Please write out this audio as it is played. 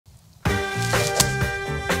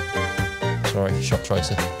Sorry, shot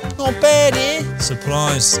tracer. Not bad, eh?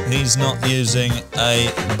 Surprised he's not using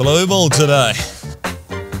a blue ball today.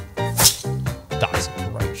 That's a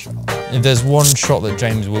great shot. If there's one shot that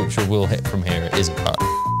James Wiltshire will hit from here, it is a putt.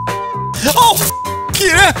 Oh,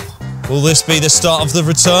 yeah! Will this be the start of the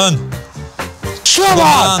return? Come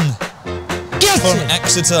on! Get From it!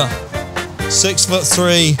 Exeter,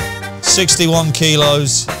 6'3", 61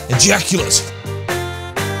 kilos, ejaculate.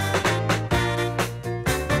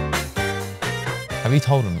 Have you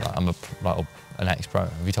told him that I'm an ex-pro?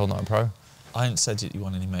 Have you told him that I'm a pro? I haven't said that you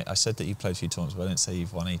won any majors. I said that you played a few tournaments, but I didn't say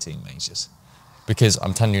you've won 18 majors. Because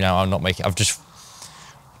I'm telling you now, I'm not making.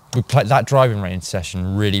 We played that driving range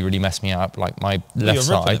session really messed me up. Like my left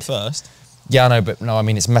You're ripping side. it first. Yeah, I know, but no, I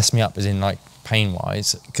mean it's messed me up as in like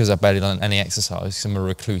pain-wise because I've barely done any exercise because I'm a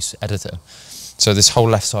recluse editor. So this whole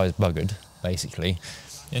left side is buggered, basically.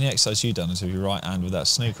 The only exercise you've done is with your right hand with that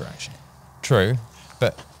snooker action. True,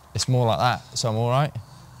 but it's more like that, so I'm all right.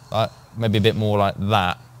 Like maybe a bit more like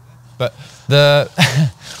that. But the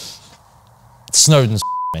Snowden's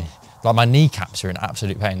me. Like my kneecaps are in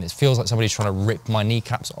absolute pain. It feels like somebody's trying to rip my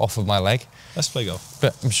kneecaps off of my leg. Let's play golf.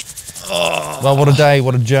 But well, what a day,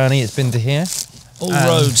 what a journey it's been to here. All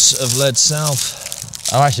roads have led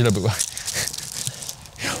south. I'm actually a little bit.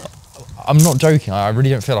 I'm not joking. I really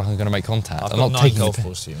don't feel like I'm going to make contact. I've I'm got not 9 taking golf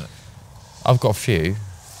balls to you, mate. I've got a few.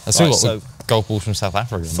 I've still Right, got so golf balls from South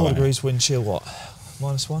Africa. 4 degrees wind chill, what?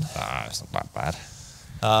 -1? Ah, it's not that bad.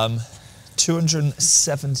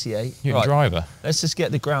 278. You're a Right, driver. let's just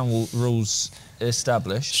get the ground rules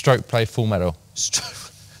established. Stroke play full medal.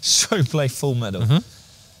 Stroke play full medal.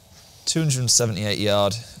 278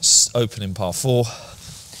 yard, opening par 4.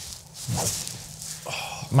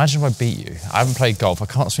 Imagine if I beat you. I haven't played golf. I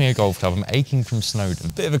can't swing a golf club. I'm aching from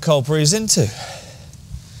Snowden. Bit of a cold breeze into.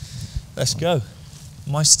 Let's go.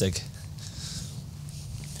 Maesteg.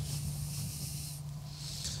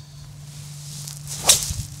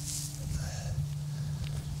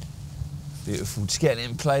 Beautiful. Just getting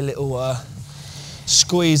in play, little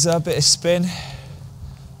squeezer, bit of spin.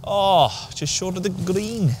 Oh, just short of the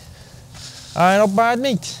green. Not bad,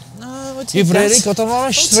 mate. No, You've really got a lot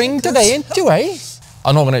of string today, ain't you, eh?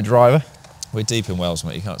 I'm not going to driver. We're deep in Wales,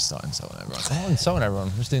 mate. You can't start insulting everyone. Oh, insulting everyone.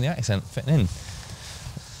 I'm just doing the accent, fitting in.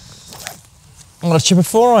 I'm going to chip a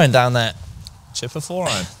 4-iron down there. Chip a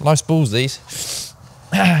 4-iron. Nice balls, these.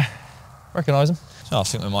 Recognise them? So I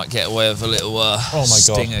think we might get away with a little oh my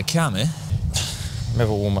stinger cam here.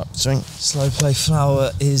 Never warm up. Swing. Slow play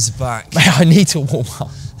flower is back. Mate, I need to warm up.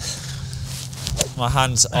 My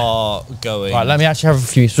hands are going. Right, let me actually have a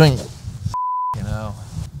few swing. You know.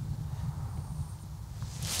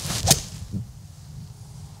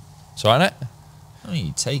 It's all right, innit? I mean,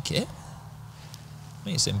 you take it. I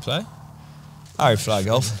mean, it's in play. Harry flag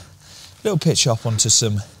golf. Little pitch up onto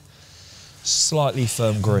some slightly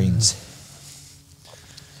firm greens.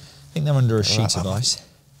 I think they're under a sheet of ice.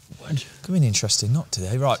 Could be an interesting knot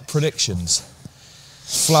today. Right, predictions.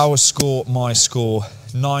 Flower score, my score,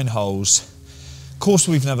 9 holes. Course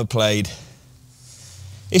we've never played.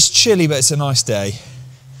 It's chilly, but it's a nice day.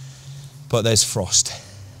 But there's frost.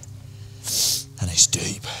 And it's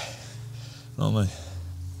deep. Not me.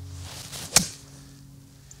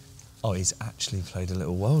 Oh, he's actually played a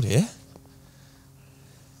little world here.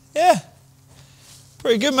 Yeah.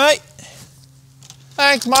 Pretty good, mate.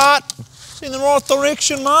 Thanks, Matt. It's in the right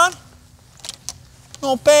direction, man.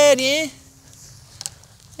 Not bad, yeah?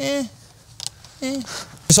 Yeah. Yeah.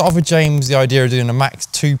 Just offered James the idea of doing a max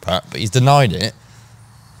 2 putt, but he's denied it.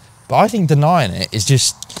 But I think denying it is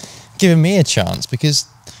just giving me a chance because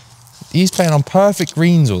he's playing on perfect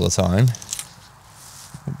greens all the time.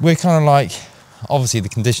 We're kind of like, obviously the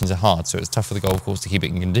conditions are hard, so it's tough for the golf course to keep it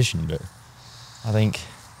in condition, but I think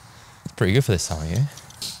it's pretty good for this time of year.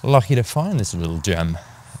 Lucky to find this little gem.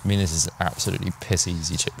 I mean, this is absolutely piss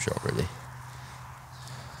easy chip shot, really.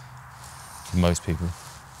 For most people.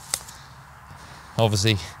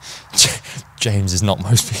 Obviously, James is not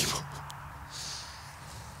most people.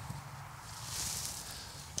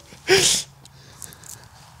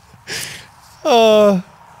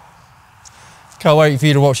 Can't wait for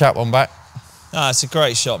you to watch that one back. Ah, it's a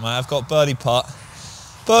great shot, mate. I've got birdie putt.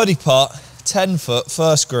 Birdie putt, 10 foot,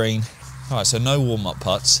 first green. All right, so no warm-up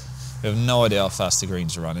putts. We have no idea how fast the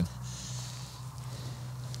greens are running.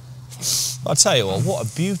 I'll tell you what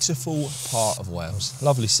a beautiful part of Wales.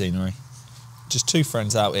 Lovely scenery. Just 2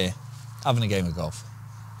 friends out here, having a game of golf.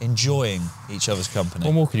 Enjoying each other's company.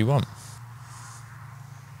 What more could you want?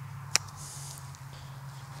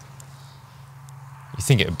 You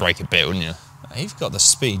think it would break a bit, wouldn't you? You've got the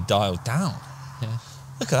speed dialed down. Yeah.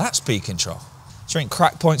 Look at that speed control. Do you think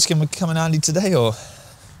crack points can come in handy today, or?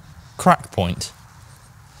 crack point.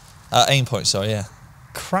 Aim point, sorry, yeah.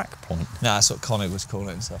 Crack point? Nah, that's what Connick was calling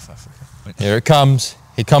it in South Africa. Here it comes.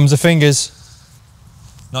 Here comes the fingers.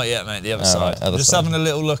 Not yet, mate, the other side. Right, Just having a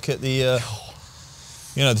little look at the,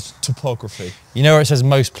 you know, the topography. You know where it says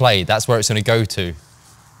most played? That's where it's going to go to.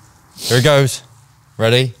 Here it goes.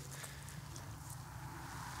 Ready?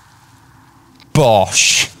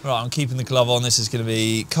 Bosh. Right, I'm keeping the glove on. This is going to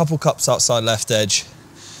be a couple cups outside left edge.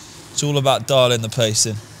 It's all about dialing the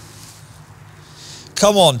pacing.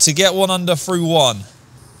 Come on, to get one under through one.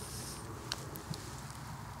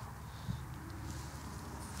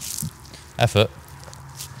 Effort.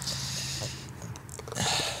 Do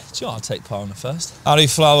you know, I'll take par on the first. Harry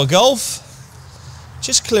Flower Golf.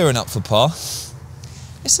 Just clearing up for par.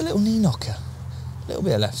 It's a little knee knocker. A little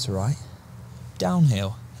bit of left to right.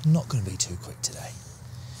 Downhill. Not going to be too quick today.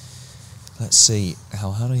 Let's see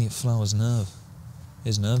how Harry Flower's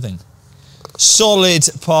is nerving. Solid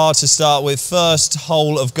par to start with. First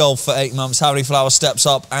hole of golf for 8 months. Harry Flower steps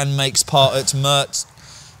up and makes par at Maesteg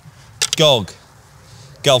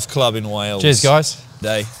Golf Club in Wales. Cheers, guys.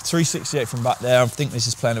 Day 368 from back there. I think this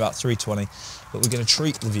is playing about 320, but we're going to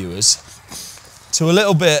treat the viewers to a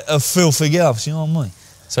little bit of filthy golf. You know what I mean?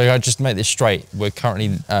 So I just make this straight. We're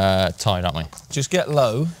currently tied, aren't we? Just get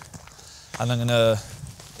low, and I'm going to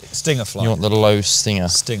stinger flight. You want the low stinger?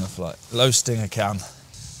 Stinger flight. Low stinger cam.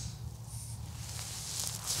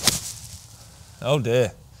 Oh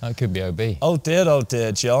dear. That could be OB. Oh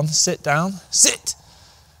dear, John. Sit down. Sit!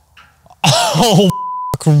 Oh,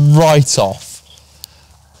 right off.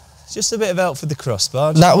 Just a bit of help with the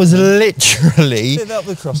crossbar. That was literally Bit of help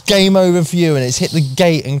with the crossbar. game over for you, and it's hit the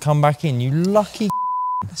gate and come back in. You lucky.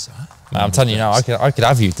 That's all right. Man, I'm telling you now, I could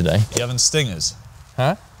have you today. You having stingers?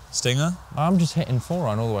 Huh? Stinger? I'm just hitting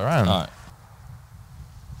 4-iron all the way around. All right.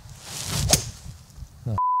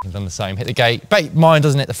 No, I've done the same. Hit the gate. Bait, mine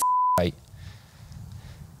doesn't hit the gate.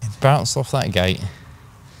 Bounced off that gate.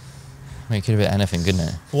 I mean, it could have hit anything, couldn't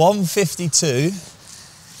it? 152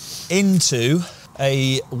 into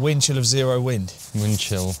a wind chill of 0 wind. Wind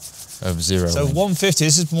chill of 0 So wind. 150,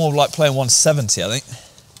 this is more like playing 170, I think.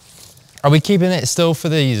 Are we keeping it still for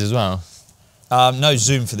these as well? No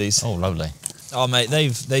zoom for these. Oh, lovely. Oh, mate,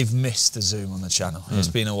 they've missed the zoom on the channel. It's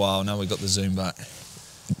been a while, now we've got the zoom back.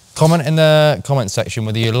 Comment in the comment section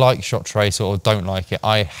whether you like shot trace or don't like it.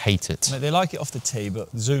 I hate it. Mate, they like it off the tee, but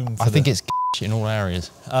zoom for I think it's in all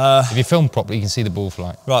areas. Uh, If you film properly, you can see the ball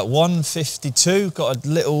flight. Right, 152, got a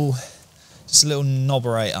little, just a little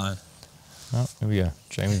knobber 8 iron. Oh, here we go.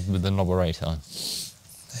 James with the knobber 8 on.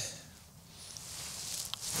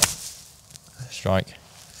 Strike.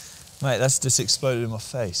 Mate, that's just exploded in my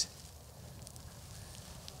face.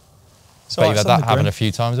 It's Bet all you've right, had it's on that the happen green. a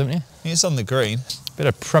few times, haven't you? It's on the green. Bit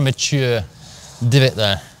of premature divot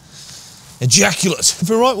there. Ejaculate. I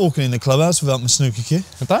feel right walking in the clubhouse without my snooker cue.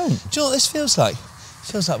 I don't. Do you know what this feels like? It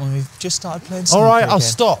feels like when we've just started playing snooker All right, I'll again.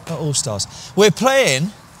 stop. At All Stars. We're playing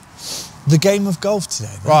the game of golf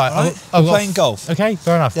today. Mate, Right, We're playing golf. Okay,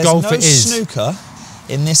 fair enough. There's Golf no it is. snooker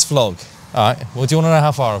in this vlog. All right. Well, do you want to know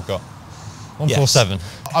how far I've got? 147.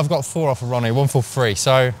 I've got 4 off of Ronnie, 143.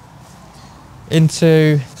 So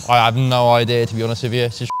into. I have no idea, to be honest with you.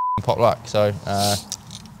 It's just pot luck. So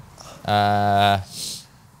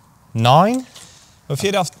 9. Well, if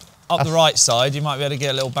you'd up the right side, you might be able to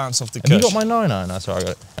get a little bounce off the Have you cush. got my 9 iron? That's right, I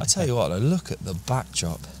got it. I tell you what, though, look at the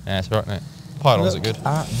backdrop. Yeah, it's right, mate. Pylons are Look good. at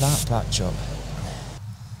that backdrop.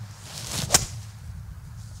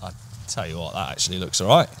 I tell you what, that actually looks all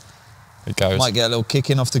right. It goes. Might get a little kick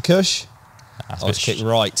in off the cush. That's a Oh, bit let's kick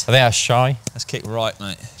right. I think that's shy. Let's kick right,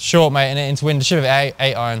 mate. Short, mate, and it into wind. Should have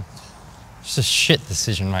 8 iron. Just a shit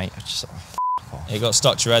decision, mate. Just, You got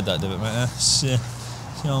stuck to your head, that, did it, mate? Yeah.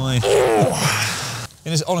 You know what I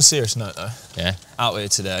mean? On a serious note, though, yeah. out here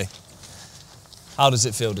today, how does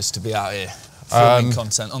it feel just to be out here filming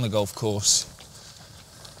content on the golf course?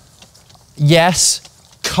 Yes,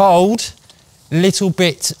 cold, little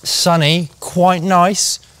bit sunny, quite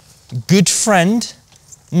nice. Good friend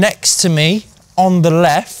next to me on the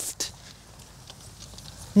left.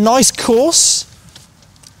 Nice course,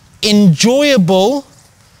 enjoyable,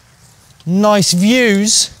 nice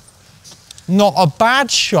views. Not a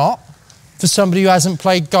bad shot for somebody who hasn't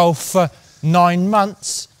played golf for 9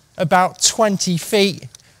 months, about 20 feet.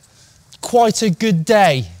 Quite a good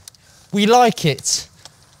day. We like it.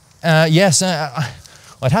 Yes,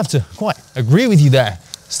 I'd have to quite agree with you there,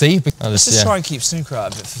 Steve. Let's just try and keep snooker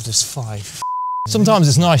out of it for just 5. Sometimes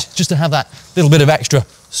it's nice just to have that little bit of extra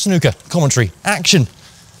snooker commentary action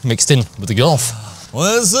mixed in with the golf.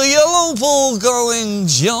 Where's the yellow ball going,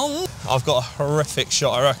 John? I've got a horrific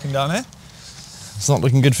shot, I reckon, down here. It's not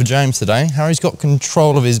looking good for James today. Harry's got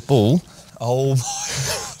control of his ball. Oh my.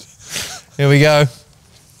 Here we go.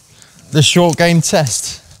 The short game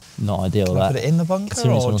test. Not ideal, Can I that. put it in the bunker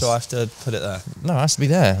or do I have to put it there? No, it has to be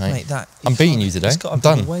there, mate. Mate, that... I'm beating you today. It's got I'm a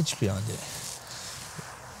done. big wedge behind it.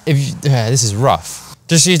 Yeah, this is rough.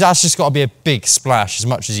 That's just got to be a big splash as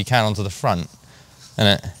much as you can onto the front, isn't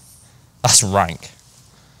it? That's rank.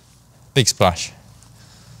 Big splash.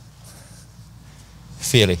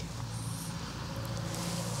 Feely.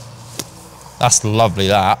 That's lovely,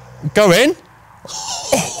 that. Go in.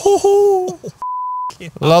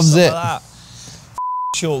 Loves it.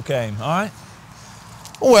 Short game, alright?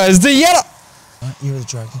 Where's the yellow? Right, Year of the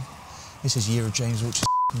Dragon. This is Year of James Wiltshire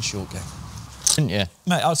short game. Didn't you?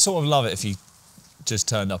 Mate, I'd sort of love it if you just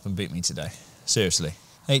turned up and beat me today. Seriously.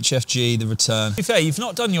 HFG, the return. To be fair, you've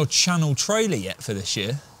not done your channel trailer yet for this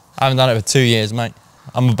year. I haven't done it for 2 years, mate.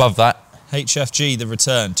 I'm above that. HFG, the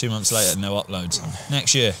return. 2 months later, no uploads.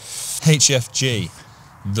 Next year, HFG,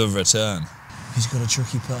 the return. He's got a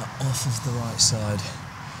tricky putt off of the right side.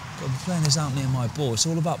 Got to be playing this out near my ball. It's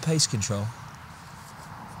all about pace control.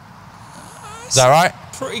 Is that right?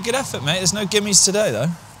 Pretty good effort, mate. There's no gimmies today, though.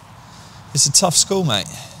 It's a tough school, mate.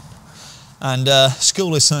 And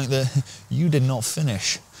school is something that you did not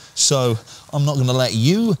finish. So I'm not going to let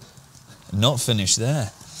you not finish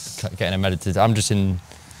there. Getting a meditative. I'm just in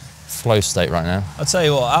flow state right now. I'll tell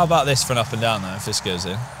you what, how about this for an up and down, though, if this goes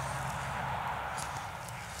in?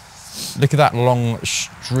 Look at that long,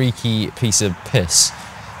 streaky piece of piss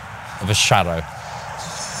of a shadow.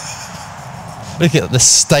 Look at the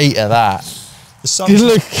state of that. The sun.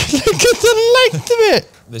 Look at the length of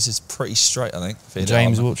it. This is pretty straight, I think. For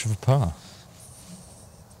James Wiltshire for par.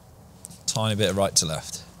 Tiny bit of right to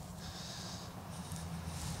left.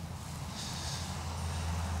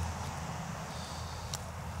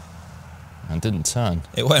 And didn't turn.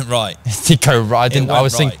 It went right. It did go right. I didn't. I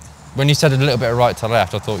was right. thinking when you said a little bit of right to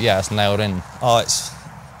left, I thought, yeah, it's nailed in. Oh, it's.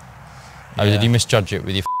 Oh, Yeah. did you misjudge it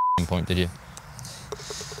with your point? Did you?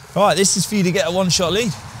 Right, this is for you to get a one-shot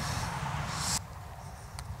lead.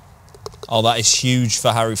 Oh, that is huge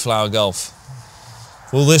for Harry Flower Golf.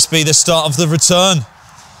 Will this be the start of the return?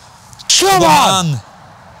 Come on!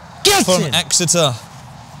 Get From it! Exeter,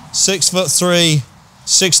 6'3",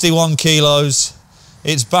 61 kilos.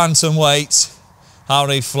 It's bantamweight.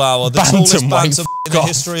 Harry Flower, the tallest bantam in the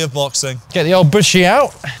history of boxing. Get the old bushy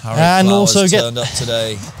out, Harry and Flower's also get. turned up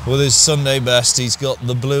today with his Sunday best. He's got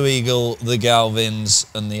the Blue Eagle, the Galvins,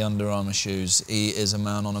 and the Under Armour shoes. He is a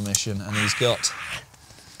man on a mission, and he's got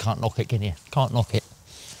Can't knock it, can you? Can't knock it.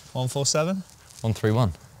 147.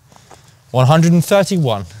 131.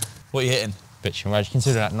 131. What are you hitting? Bitching wedge.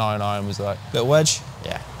 Consider that 9 iron was like. Little wedge.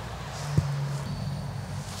 Yeah.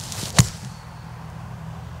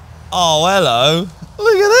 Oh, hello.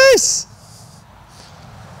 Look at this.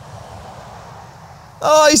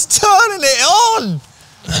 Oh, he's turning it on.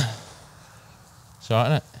 It's alright,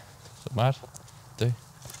 isn't it? It's not bad. Do.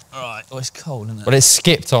 All right. Oh, it's cold, isn't it? But it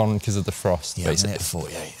skipped on because of the frost, yeah, I'm basically. at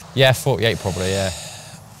 48. Yeah, 48 probably, yeah.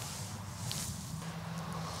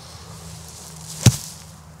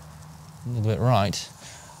 A little bit right.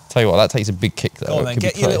 Tell you what, that takes a big kick though. Go on It then, could be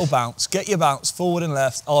get your close. little bounce. Get your bounce forward and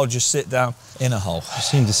left. I'll just sit down in a hole.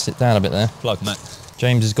 Just seem to sit down a bit there. Plug, mate.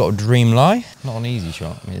 James has got a dream lie. Not an easy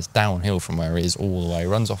shot. I mean, it's downhill from where he is all the way.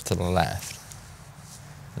 Runs off to the left.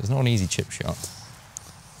 It's not an easy chip shot.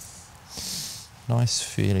 Nice,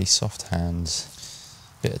 feely, soft hands.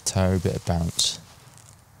 Bit of toe, bit of bounce.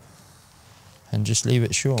 And just leave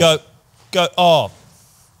it short. Go. Go. Oh.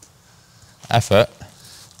 Effort.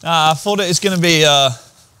 I thought it was going to be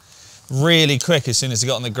really quick as soon as it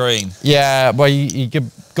got on the green. Yeah, well, you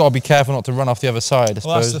got to be careful not to run off the other side, I suppose.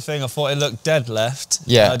 Well, that's the thing. I thought it looked dead left.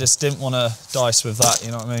 Yeah. I just didn't want to dice with that,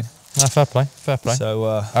 you know what I mean? No, fair play, fair play. So,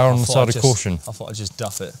 Err on the side of caution. I thought I'd just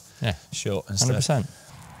duff it Yeah, short instead. 100%.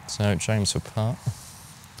 So, James for part.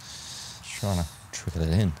 Just trying to trickle it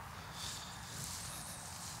in.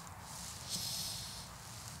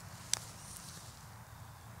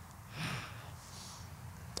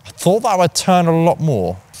 I thought that would turn a lot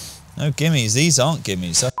more. No gimmies. These aren't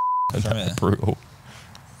gimmies. Come here. Brutal.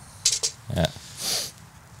 Yeah.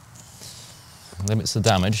 Limits the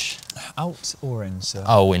damage. Out or in, sir?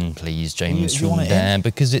 Oh, in please, James, You from want it there, in?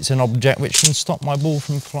 because it's an object which can stop my ball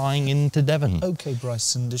from flying into Devon. Okay,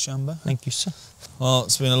 Bryson DeChambeau. Thank you, sir. Well,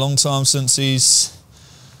 it's been a long time since he's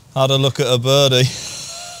had a look at a birdie.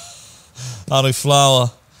 Harry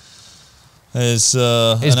Flower is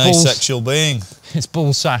an balls- asexual being. His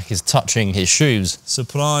ball sack is touching his shoes.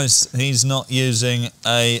 Surprised he's not using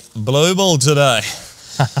a blue ball today.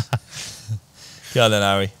 Go then,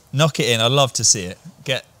 Harry. Knock it in. I'd love to see it.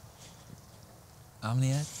 Get. How many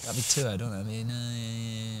head? That'd be 2 head, wouldn't it? I mean,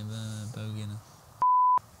 bogey.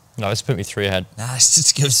 No, let's put me 3 ahead. Nah, let's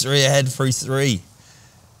just go 3 ahead, 3-3.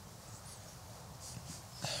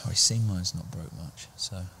 Oh, he's seen mine's not broke much,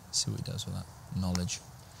 so let's see what he does with that. Knowledge.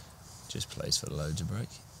 Just plays for loads of break.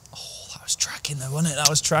 Oh, that was tracking though, wasn't it? That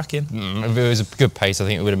was tracking. If it was a good pace, I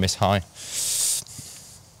think it would have missed high.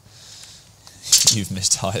 You've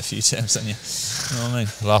missed high a few times, haven't you? You know what I mean?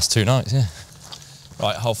 The last 2 nights, yeah.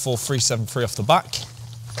 Right, hole 4, 373 off the back.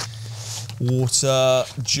 Water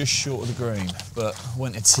just short of the green, but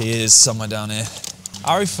went to tears somewhere down here.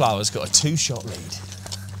 Harry Flower's got a 2-shot lead.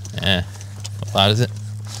 Yeah, not bad, is it?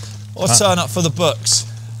 What a turn up for the books,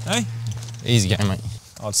 eh? Easy game, mate.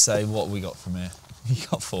 I'd say, what we got from here? You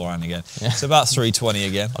got 4-iron again. Yeah. It's about 320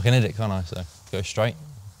 again. I can hit it, can't I? So go straight,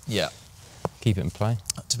 Yeah. keep it in play.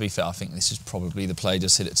 To be fair, I think this is probably the play.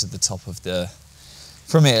 Just hit it to the top of the...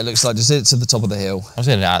 From here, it looks like just hit it to the top of the hill. I was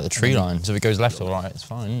hitting it out of the tree line, so if it goes left or right, it's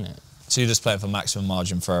fine, isn't it? So you're just playing for maximum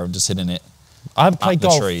margin for error and just hitting it I haven't played the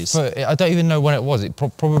golf, trees. but I don't even know when it was. It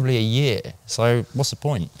probably a year. So what's the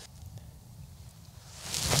point?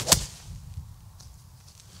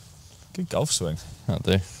 Good golf swing.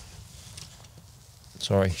 That'll do.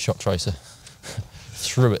 Sorry, shot tracer.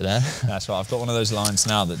 Threw it there. That's right. I've got one of those lines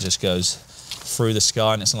now that just goes through the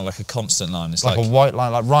sky, and it's not like a constant line. It's Like like a white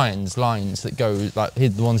line, like Ryan's lines that go, like the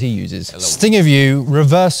ones he uses. little- Sting of you,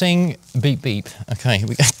 reversing, beep beep. Okay, here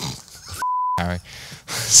we go. Harry.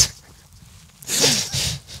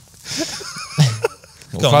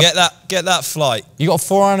 Go on, get that flight. You got a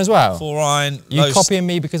 4-iron as well? 4-iron. You copying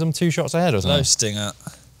me because I'm 2 shots ahead or something? Low stinger.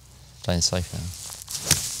 Playing safe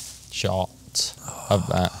now. Shot. Of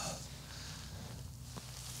that.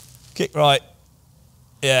 Kick right.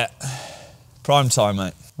 Yeah. Prime time,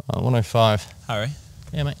 mate. 105. Harry.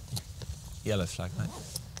 Yeah, mate. Yellow flag, mate.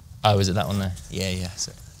 Oh, is it that one there? Yeah. That's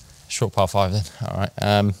it. Short par 5 then. All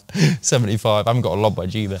right. 75. I haven't got a lob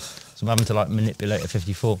wedge either, so I'm having to like manipulate a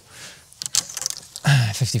 54.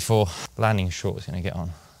 54. Landing short is going to get on,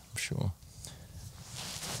 I'm sure.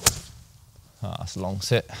 Oh, that's a long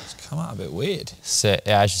sit. It's come out a bit weird. Sit.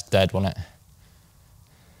 Yeah, it's just dead, wasn't it?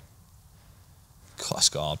 God, it's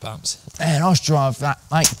got hard bounce. Yeah, nice drive that,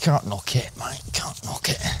 mate. Can't knock it, mate. Can't knock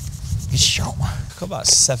it. Good shot. Got about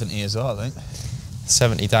 70 as well, I think.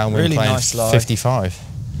 70 downwind, Really playing nice lie. 55.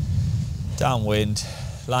 Downwind,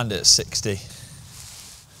 land it at 60.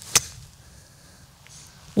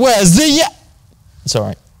 Where's the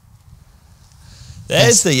Sorry.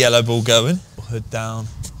 There's the yellow ball going. Hood down,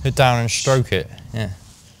 Hood down and stroke it. Yeah.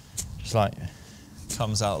 Just like,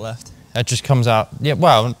 comes out left. it just comes out. Yeah,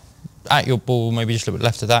 well, at your ball, maybe just a little bit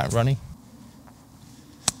left of that, running.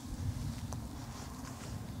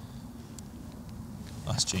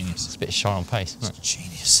 That's genius. It's a bit shy on pace, isn't it?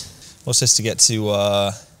 Genius. What's this to get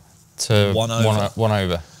to To 1 over. One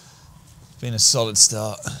over. Been a solid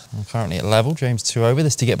start. I'm currently at level. James 2 over.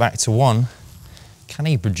 This to get back to 1. Can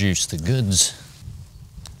he produce the goods?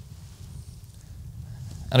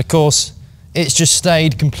 And of course, it's just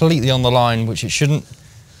stayed completely on the line, which it shouldn't.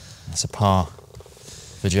 That's a par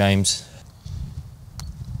for James.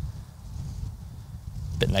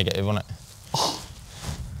 Bit negative, wasn't it? Oh,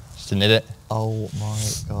 just didn't hit it. Oh my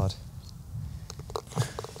God.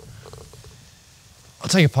 I'll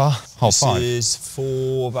take a par. Hole This 5. is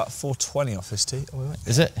about 420 off this tee. Oh, wait.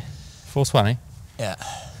 Is it? 420? Yeah.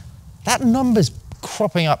 That number's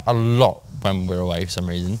cropping up a lot when we're away for some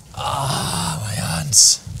reason. Ah, my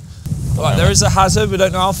hands. Right, there is a hazard. We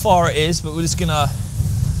don't know how far it is, but we're just gonna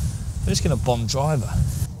bomb driver.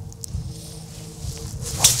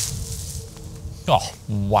 Oh,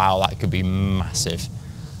 wow, that could be massive.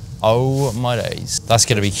 Oh my days. That's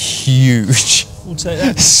going to be huge. We'll take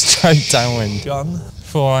that. Straight downwind. Gun.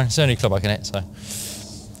 4-iron. It's the only club I can hit, so.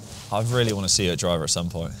 I really want to see you at driver at some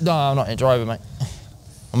point. No, I'm not a driver, mate.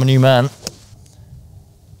 I'm a new man.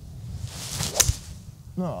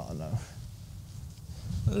 Oh, no.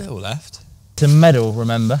 A little left. To medal,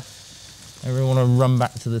 remember. Everyone want to run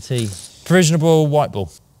back to the tee. Provisional white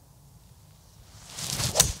ball.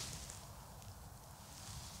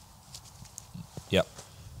 Yep.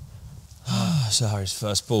 So Harry's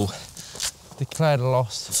first ball. Declared a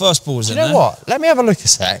loss. First ball's Do in you know there. what? Let me have a look a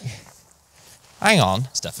sec. Hang on.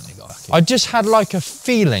 It's definitely got a kick. I just had like a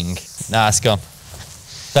feeling. Nah, it's gone.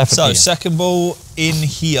 Definitely. So second ball in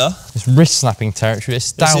here. It's wrist snapping territory.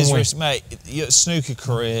 It's This downwind. is risk, mate. Your snooker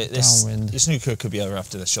career. Downwind. Your snooker could be over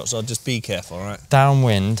after this shot. So just be careful, all right?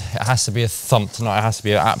 Downwind. It has to be a thump tonight. It has to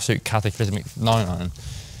be an absolute cataclysmic 9-iron.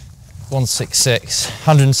 166,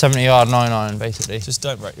 170 yard 9-iron basically. Just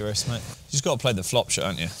don't break your wrist, mate. You just got to play the flop shot,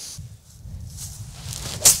 haven't you?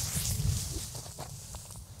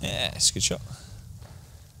 Yeah, it's a good shot.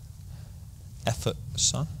 effort,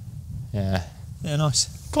 son. Yeah. Yeah,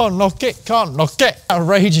 nice. Can't knock it, can't knock it.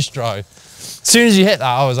 Outrageous drive. As soon as you hit that,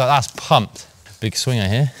 I was like, that's pumped. Big swinger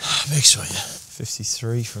here. Big swinger.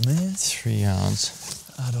 53 from here. 3 yards.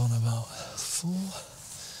 Add on about 4.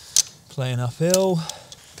 Playing uphill.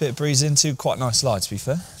 Bit of breeze into, quite nice lie to be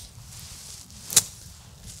fair.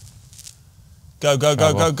 Go, go,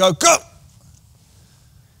 go, go, go, go!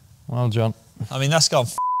 Well, John. I mean, that's gone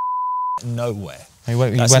nowhere. He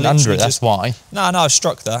went under it, that's why. No, I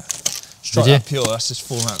struck that. Struck that pure, that's just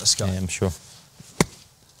falling out of the sky. Yeah, I'm sure.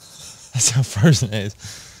 That's how frozen it is.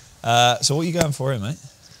 So what are you going for here, mate?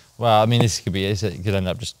 Well, I mean, it could end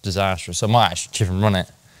up just disastrous. So I might actually chip and run it.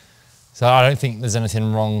 So I don't think there's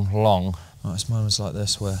anything wrong long. Right, it's moments like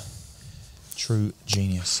this where true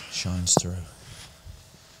genius shines through.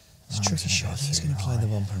 It's a tricky shot. He's going to play the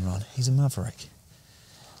bump and run. He's a maverick.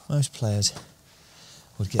 Most players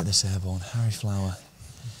would get this airborne. Harry Flower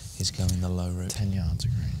is going the low route. 10 yards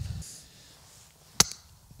of green.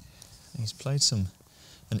 He's played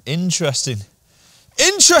an interesting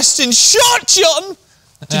shot, John!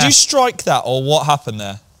 Did you strike that, or what happened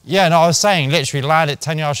there? Yeah, no, I was saying, literally landed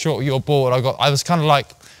 10 yards short of your ball. I was kind of like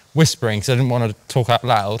whispering because I didn't want to talk out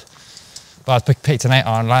loud. But I picked an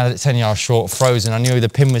 8-iron, landed it 10 yards short, frozen. I knew the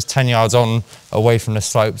pin was 10 yards on, away from the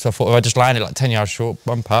slope. So I thought if I just landed like 10 yards short,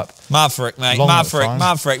 bump up. Maverick, mate.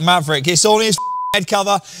 Maverick. It's on his head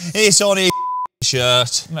cover. It's on his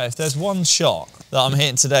shirt. Mate, if there's one shot that I'm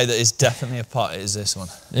hitting today that is definitely a putt, it is this one.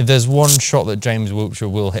 If there's one shot that James Wiltshire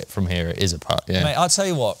will hit from here, it is a putt, yeah. Mate, I'll tell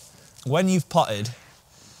you what. When you've putted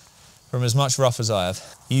from as much rough as I have,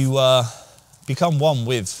 you become one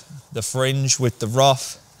with the fringe, with the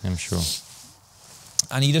rough. I'm sure.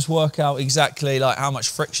 And you just work out exactly like how much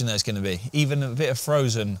friction there's going to be. Even a bit of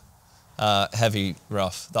frozen heavy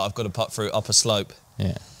rough that I've got to putt through up a slope.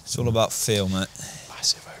 Yeah. It's all about feel, mate.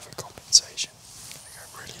 Massive overcompensation. Gonna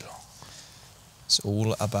go really long. It's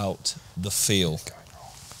all about the feel. It's going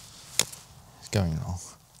long. It's going long.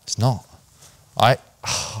 It's not. I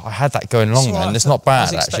had that going long then. It's not bad,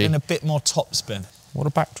 actually. I was expecting a bit more top spin. What a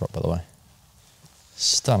backdrop, by the way.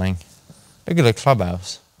 Stunning. Look at the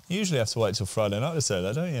clubhouse. You usually have to wait till Friday night to say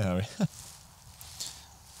that, don't you, Harry?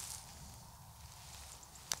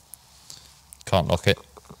 Can't lock it.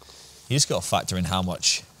 You just got to factor in how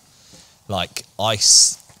much, like,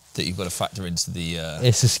 ice that you've got to factor into the...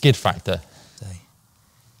 It's a skid factor.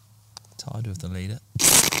 Tied with the leader.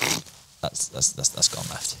 That's gone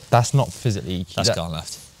left. That's not physically... That's gone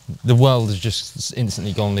left. The world has just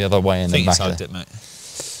instantly gone the other way in the back of it, mate.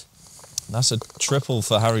 That's a triple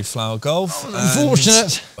for Harry Flower Golf.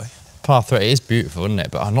 Unfortunate. Par 3 is beautiful, isn't it?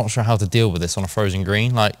 But I'm not sure how to deal with this on a frozen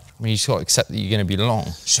green. Like, I mean, you just got to accept that you're going to be long.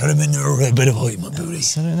 Set him in there with a bit of height, my booty.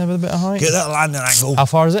 Set him in there with a bit of height. Get that landing angle. How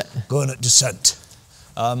far is it? Going at descent.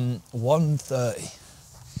 130.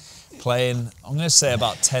 Playing, I'm going to say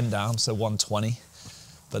about 10 down, so 120.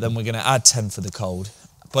 But then we're going to add 10 for the cold.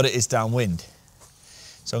 But it is downwind.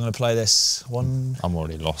 So I'm going to play this one. I'm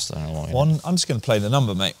already lost. I don't know what I'm just going to play the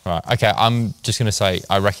number, mate. Right. Okay. I'm just going to say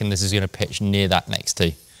I reckon this is going to pitch near that next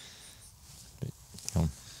tee. Come on.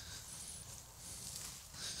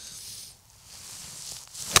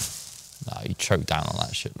 No, you choked down on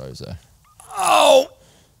that shit loads though. Oh!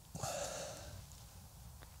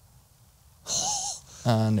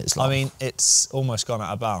 And it's long. I mean, it's almost gone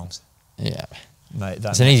out of bounds. Yeah. Mate,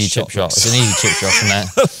 it's an easy chip shot. It's an easy chip shot from there.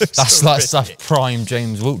 That's like stuff prime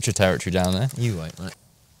James Wiltshire territory down there. You wait, mate.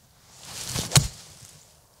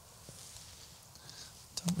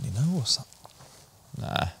 Don't really know what's that.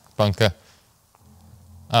 Nah, bunker.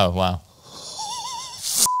 Oh, wow.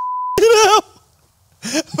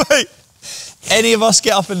 Mate, any of us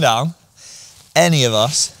get up and down? Any of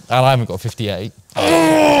us? And I haven't got 58.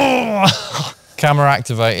 Camera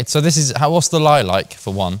activated. So this is, what's the lie like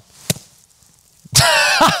for one?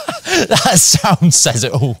 That sound says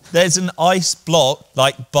it all. There's an ice block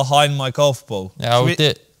like behind my golf ball. Yeah, I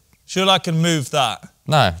did. Sure, I can move that.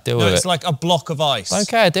 No, deal with it. It's like a block of ice.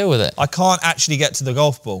 Okay, deal with it. I can't actually get to the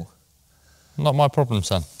golf ball. Not my problem,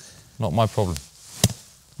 son. Not my problem.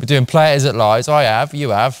 We're doing players at lies. I have, you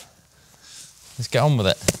have. Let's get on with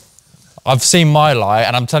it. I've seen my lie,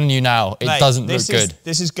 and I'm telling you now, it doesn't look good.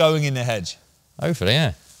 This is going in the hedge. Hopefully,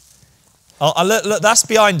 yeah. Look, that's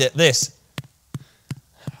behind it, this.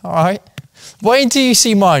 All right. Wait until you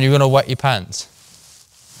see mine, you're going to wet your pants.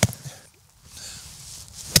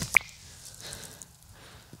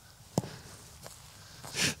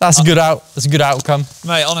 That's a good outcome.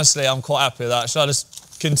 Mate, honestly, I'm quite happy with that. Should I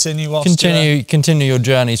just continue whilst Continue your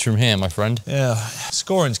journeys from here, my friend. Yeah.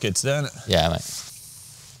 Scoring's good today, isn't it? Yeah, mate.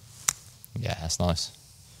 Yeah, that's nice.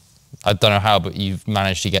 I don't know how, but you've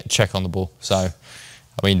managed to get check on the ball. So,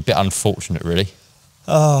 I mean, a bit unfortunate, really.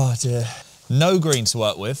 Oh, dear. No green to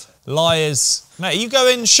work with. Liars. Mate, are you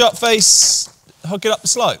going shut face, hug it up the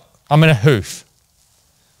slope? I'm in a hoof.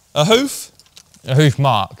 A hoof? A hoof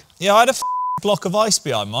mark. Yeah, I had a block of ice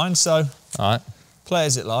behind mine, so... All right. Play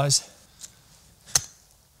as it lies.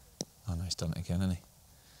 Oh, no, he's done it again, hasn't he?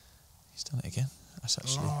 He's done it again. That's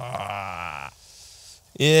actually...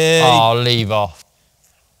 Yeah. Oh, leave off.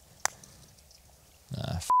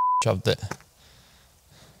 Shoved it.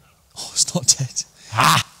 Oh, it's not dead.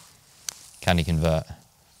 Ah! Can he convert?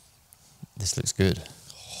 This looks good.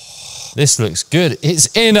 This looks good.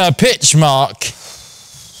 It's in a pitch mark.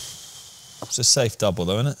 It's a safe double,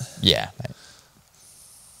 though, isn't it? Yeah, mate.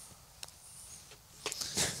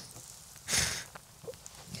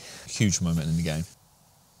 Huge moment in the game.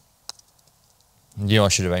 You know I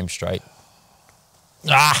should have aimed straight.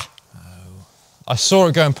 Ah! Oh. I saw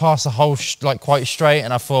it going past the hole like quite straight,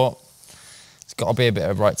 and I thought it's got to be a bit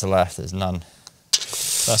of right to left. There's none.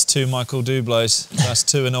 That's 2 Michael Dublays. That's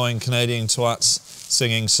 2 annoying Canadian twats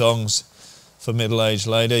singing songs for middle-aged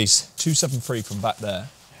ladies. 273 from back there.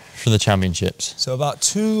 From the championships. So about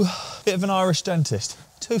bit of an Irish dentist.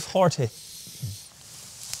 240.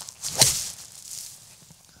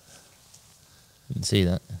 Didn't see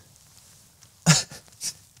that.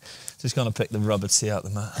 Just gonna pick the rubber tee out the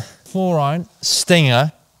mat. 4-iron,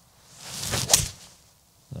 stinger.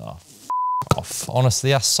 Oh, off. Honestly,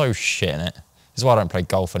 that's so shit, innit? This is why I don't play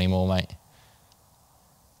golf anymore, mate.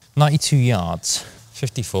 92 yards,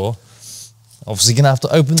 54. Obviously gonna have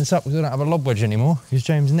to open this up because we don't have a lob wedge anymore because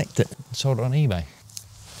James nicked it and sold it on eBay.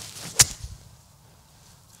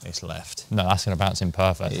 It's left. No, that's gonna bounce in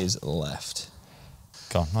perfect. It is left.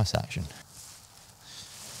 Go on, nice action.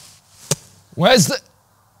 Where's the...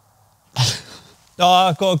 Oh,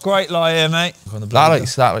 I've got a great lie here, mate.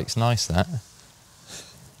 That looks nice, that.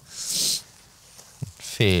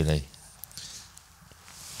 Feely.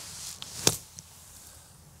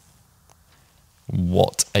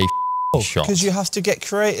 What a shot. Because you have to get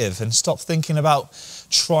creative and stop thinking about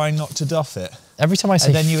trying not to duff it. Every time I say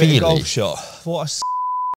and then you hit a feely, golf shot. What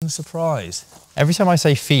a surprise. every time I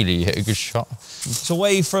say feely, you hit a good shot. It's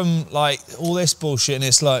away from like all this bullshit and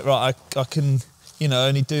it's like, right, I can, you know,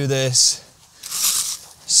 only do this.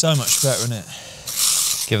 So much better, isn't it?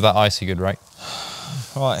 Give that ice a good rate.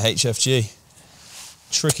 Right, HFG.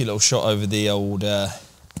 Tricky little shot over the old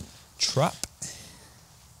trap.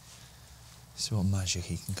 See what magic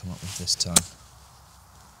he can come up with this time.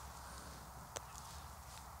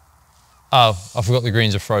 Oh, I forgot the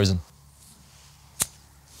greens are frozen.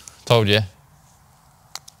 Told you.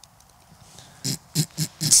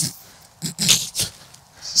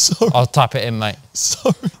 Sorry. I'll tap it in, mate.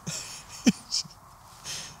 Sorry.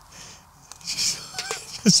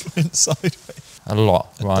 Just went sideways. A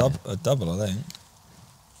lot, right? A double, I think.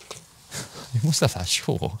 You must have that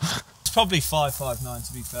short. It's probably 5.59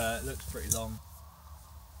 to be fair. It looks pretty long.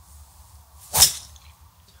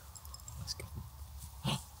 Let's go.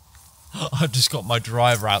 I've just got my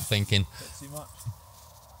driver out thinking. Too much.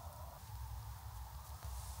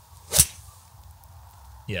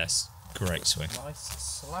 Yes, great swing.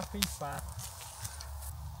 Nice slappy fat.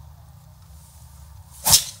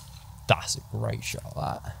 That's a great shot,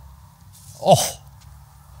 that. Oh!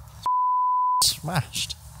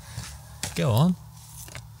 Smashed. Go on.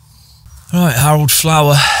 Right, Harold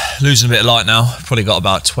Flower, losing a bit of light now. Probably got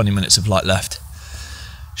about 20 minutes of light left.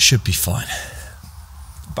 Should be fine.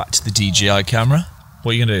 Back to the DJI camera.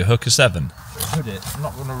 What are you going to do, hook a 7? Hood it. I'm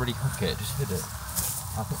not going to really hook it, just hood it.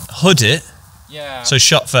 Hood it? Yeah. So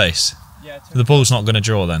shut face? Yeah. The ball's not going to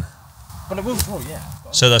draw then? But it will draw, yeah.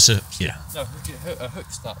 So that's a, yeah. No, a hook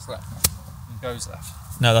starts left and goes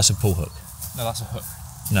left. No, that's a pull hook. No, that's a hook.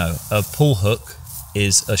 No, a pull hook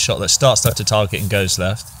is a shot that starts left to target and goes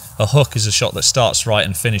left. A hook is a shot that starts right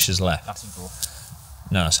and finishes left. That's a draw.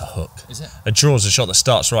 No, that's a hook. Is it? A draw is a shot that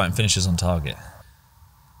starts right and finishes on target.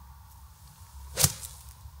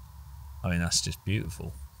 I mean, that's just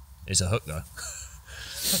beautiful. It's a hook though.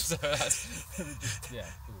 Yeah.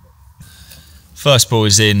 First ball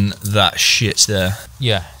is in that shit there.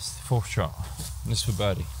 Yeah, it's the fourth shot. This is for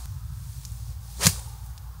birdie.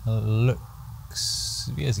 Looks,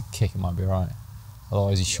 if he has a kick, it might be right.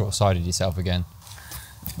 Otherwise, he's short-sided himself again.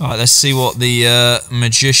 All right, let's see what the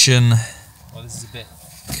magician This is a bit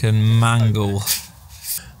can mangle.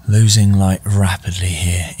 Losing light rapidly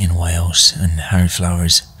here in Wales, and Harry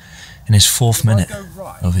Flowers in his 4th minute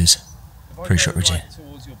of his pre-shot routine.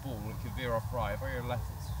 Towards your ball, it could veer off right. If I go left,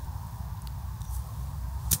 it's...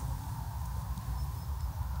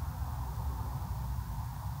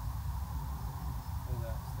 Still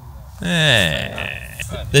there.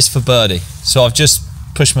 This for birdie. So I've just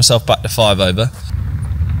pushed myself back to 5 over.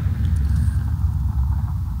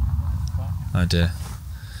 Oh dear.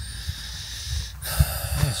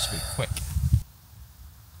 This should be quick.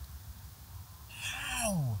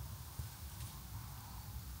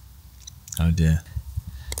 Oh dear.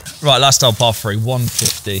 Right, last hole par 3,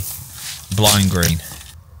 150, blind green.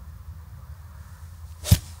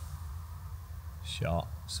 Shot,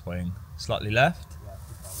 swing, slightly left. Yeah,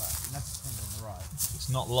 left on the right. It's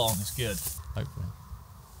not long, it's good. Hopefully.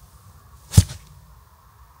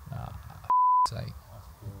 Ah, sake.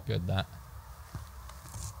 Good that.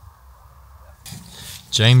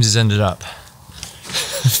 James has ended up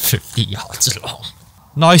 50 yards long.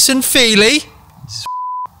 Nice and feely.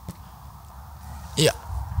 Yeah,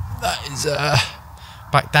 that is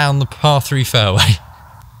back down the par 3 fairway.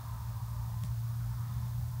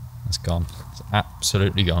 That's gone. It's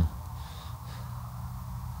absolutely gone.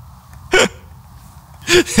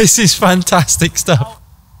 This is fantastic stuff.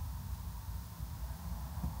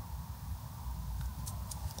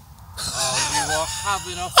 Oh, you are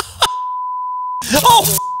having a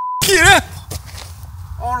Oh, yeah!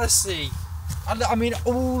 honestly. I mean,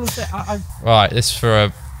 all of it. Right, this for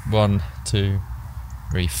a 1, 2,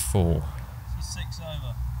 3, 4. She's 6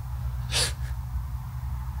 over.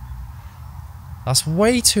 That's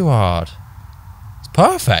way too hard. It's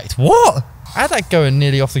perfect. What? How'd that go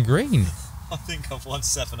nearly off the green? I think I've won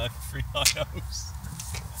 7 over 3 holes.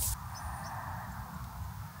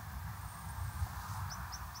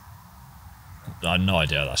 I had no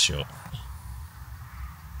idea that's short.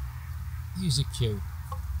 Use a cue.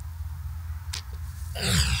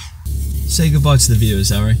 Say goodbye to the viewers,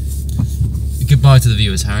 Harry. Goodbye to the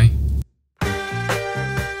viewers, Harry.